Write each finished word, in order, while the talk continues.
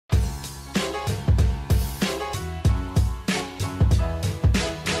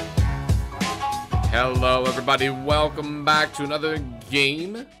Hello everybody, welcome back to another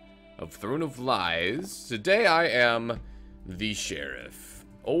game of Throne of Lies. Today I am the sheriff.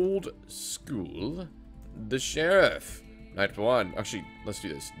 Old school, the sheriff. Night 1, actually, let's do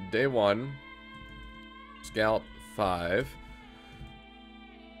this. Day 1, Scout 5.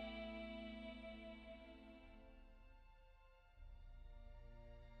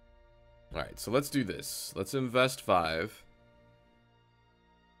 Alright, so let's do this. Let's invest 5.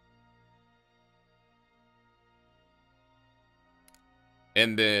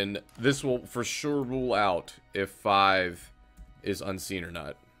 And then this will for sure rule out if 5 is unseen or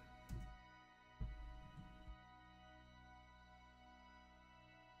not.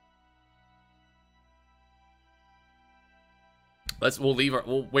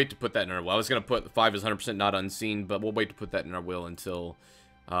 We'll wait to put that in our will. I was gonna put 5 is 100% not unseen, but we'll wait to put that in our will until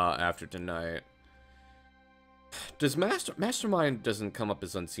after tonight. Does Mastermind doesn't come up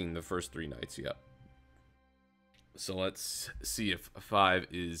as unseen the first 3 nights yet. So let's see if 5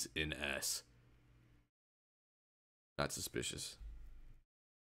 is in S. Not suspicious.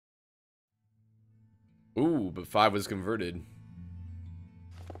 Ooh, but 5 was converted.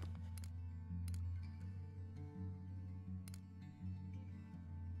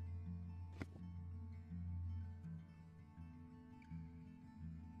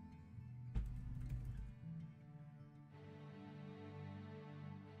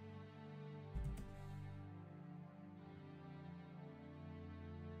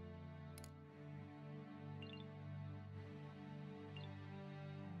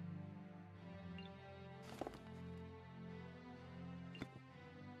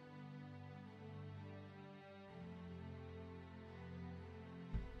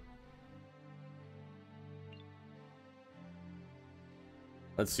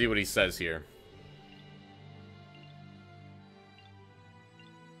 Let's see what he says here.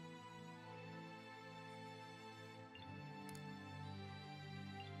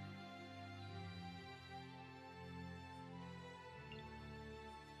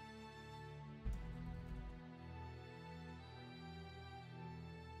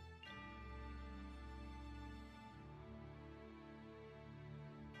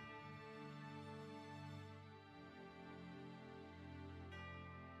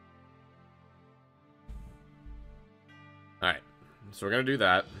 Alright, so we're gonna do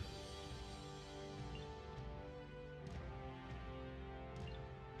that.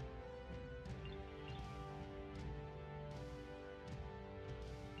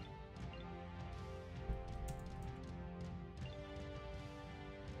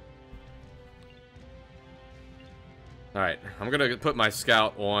 Alright, I'm gonna put my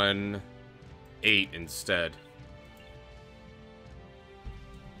scout on 8 instead.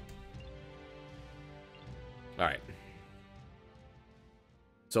 Alright.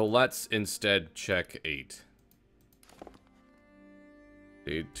 So let's instead check 8.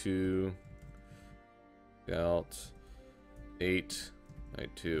 Day 2. Scout. 8.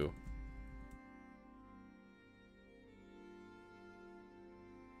 Night 2.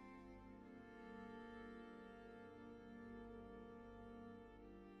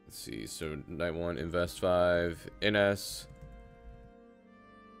 Let's see. So night 1, invest 5. NS.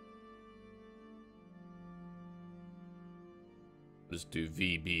 Just do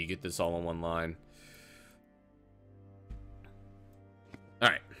VB, get this all in one line.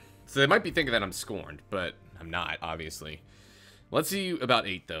 Alright. So they might be thinking that I'm scorned, but I'm not, obviously. Let's see about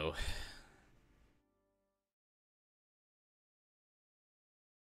 8, though.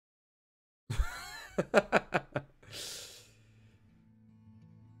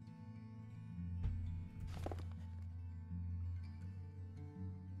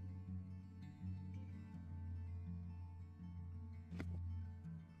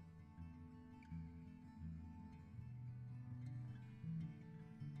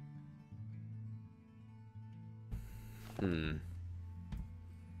 Hmm.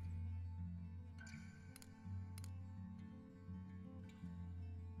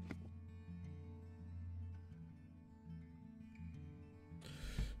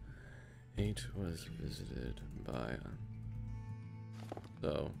 Eight was visited by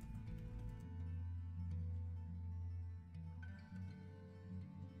so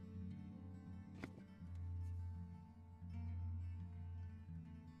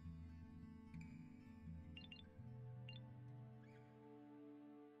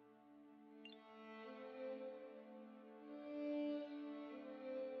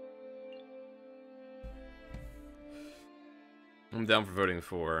I'm down for voting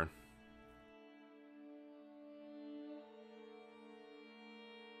for.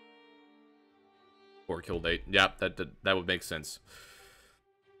 Or kill date. Yeah, that would make sense.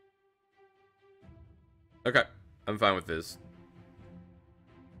 Okay, I'm fine with this.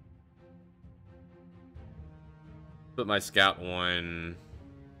 Put my scout on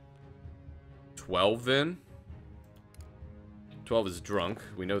 12 then. 12 is drunk.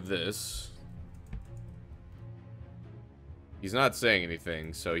 We know this. He's not saying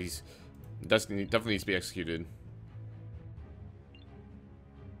anything, so he's definitely needs to be executed.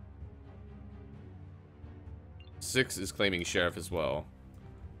 Six is claiming sheriff as well.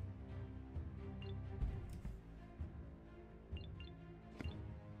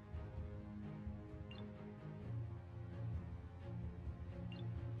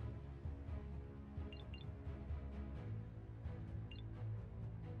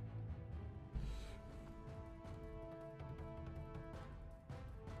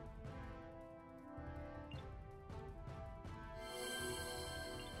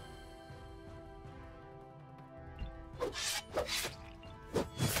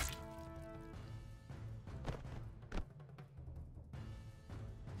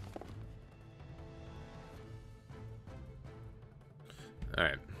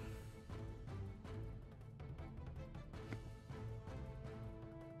 Alright.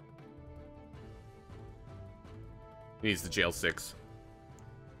 He needs to jail 6.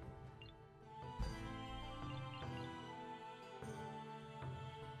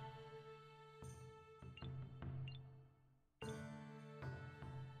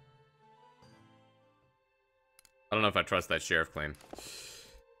 I don't know if I trust that sheriff claim.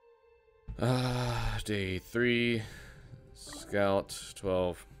 Day 3. Scout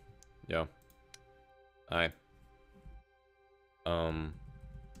 12. Yeah. Aye.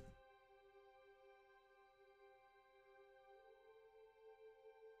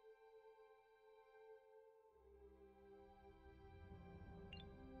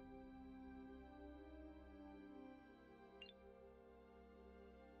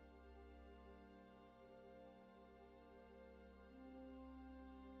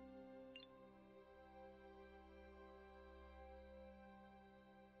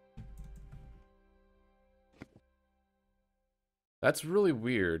 That's really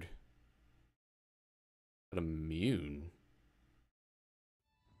weird. But immune?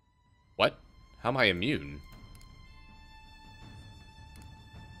 What? How am I immune?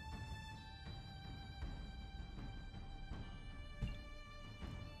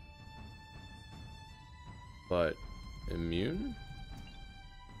 But immune?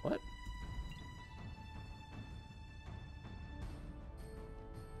 What?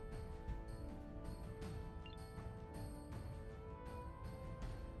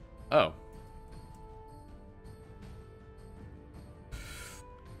 Oh.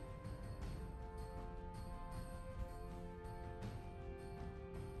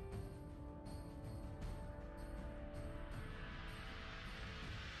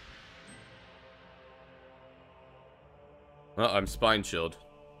 Well, I'm spine chilled.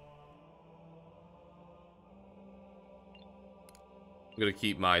 I'm gonna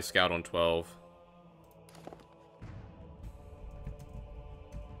keep my scout on 12.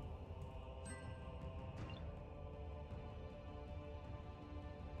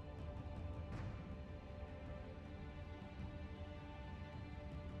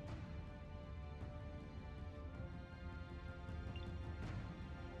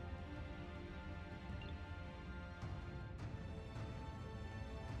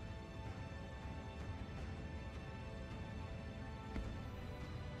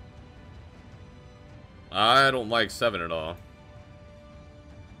 I don't like 7 at all.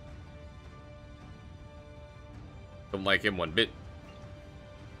 Don't like him one bit.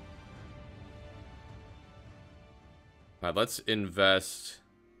 Alright, let's invest.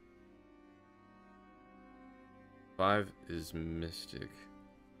 5 is mystic.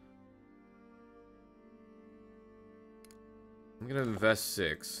 I'm gonna invest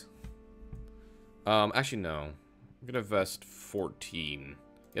 6. Actually no. I'm gonna invest 14.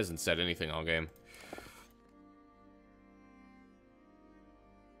 He hasn't said anything all game.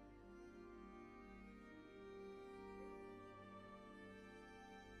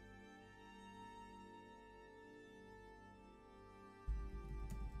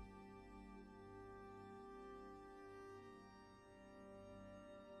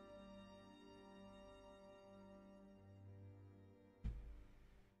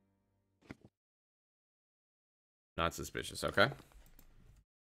 Not suspicious, okay.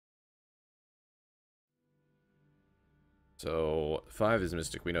 So, 5 is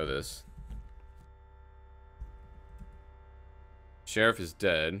mystic, we know this. Sheriff is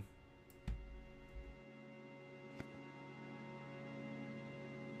dead.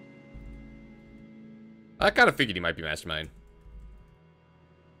 I kind of figured he might be mastermind.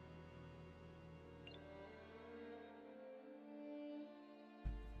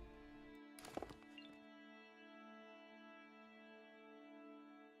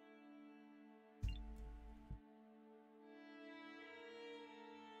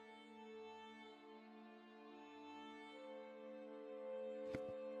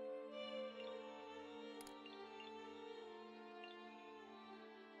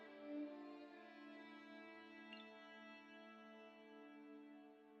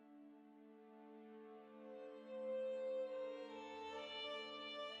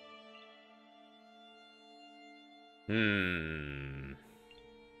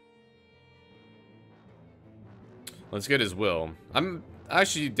 Let's get his will. I'm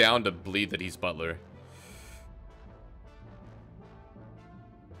actually down to believe that he's butler.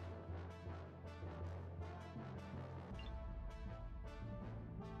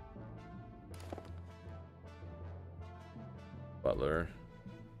 Butler.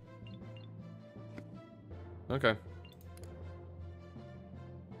 Okay.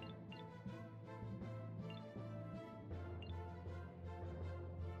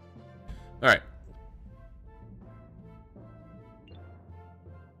 All right.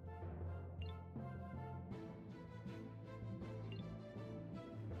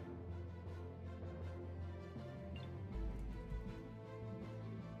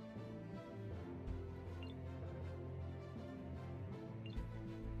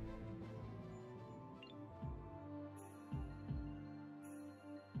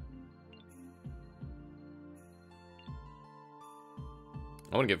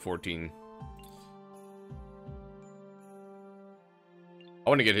 I want to get 14. I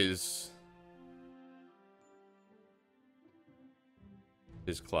want to get his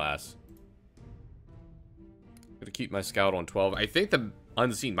class. Gonna keep my scout on 12. I think the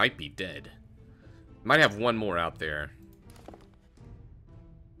unseen might be dead. Might have one more out there.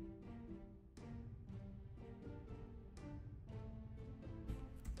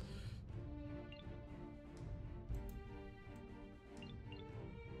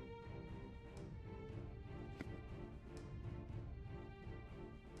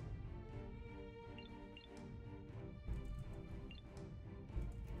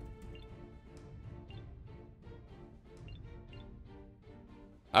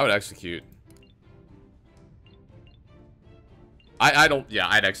 I would execute. I don't. Yeah,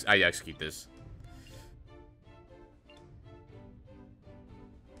 I'd execute this.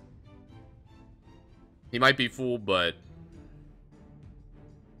 He might be fooled, but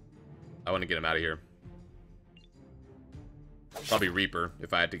I want to get him out of here. Probably Reaper,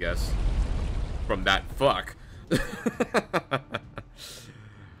 if I had to guess. From that fuck.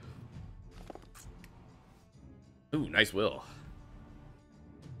 Ooh, nice will.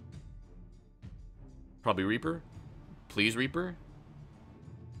 Probably Reaper. Please, Reaper.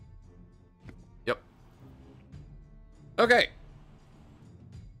 Yep. Okay.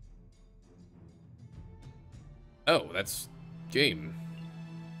 Oh, that's game.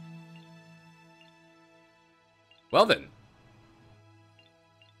 Well then.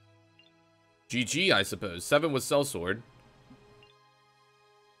 GG, I suppose. 7 with sellsword.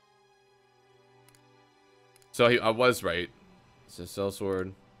 So I was right. So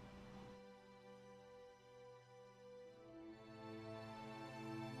sellsword.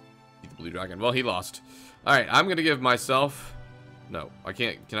 Blue dragon. Well, he lost. All right, I'm gonna give myself. No, I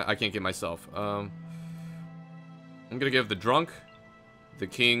can't. I can't give myself. I'm gonna give the drunk, the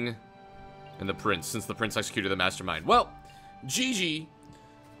king, and the prince, since the prince executed the mastermind. Well, GG.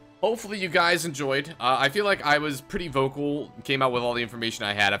 Hopefully you guys enjoyed. I feel like I was pretty vocal, came out with all the information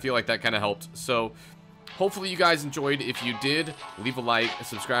I had. I feel like that kind of helped. So, hopefully you guys enjoyed. If you did, leave a like,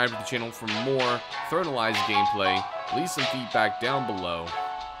 subscribe to the channel for more Throne of Lies gameplay. Leave some feedback down below.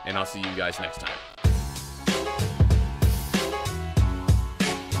 And I'll see you guys next time.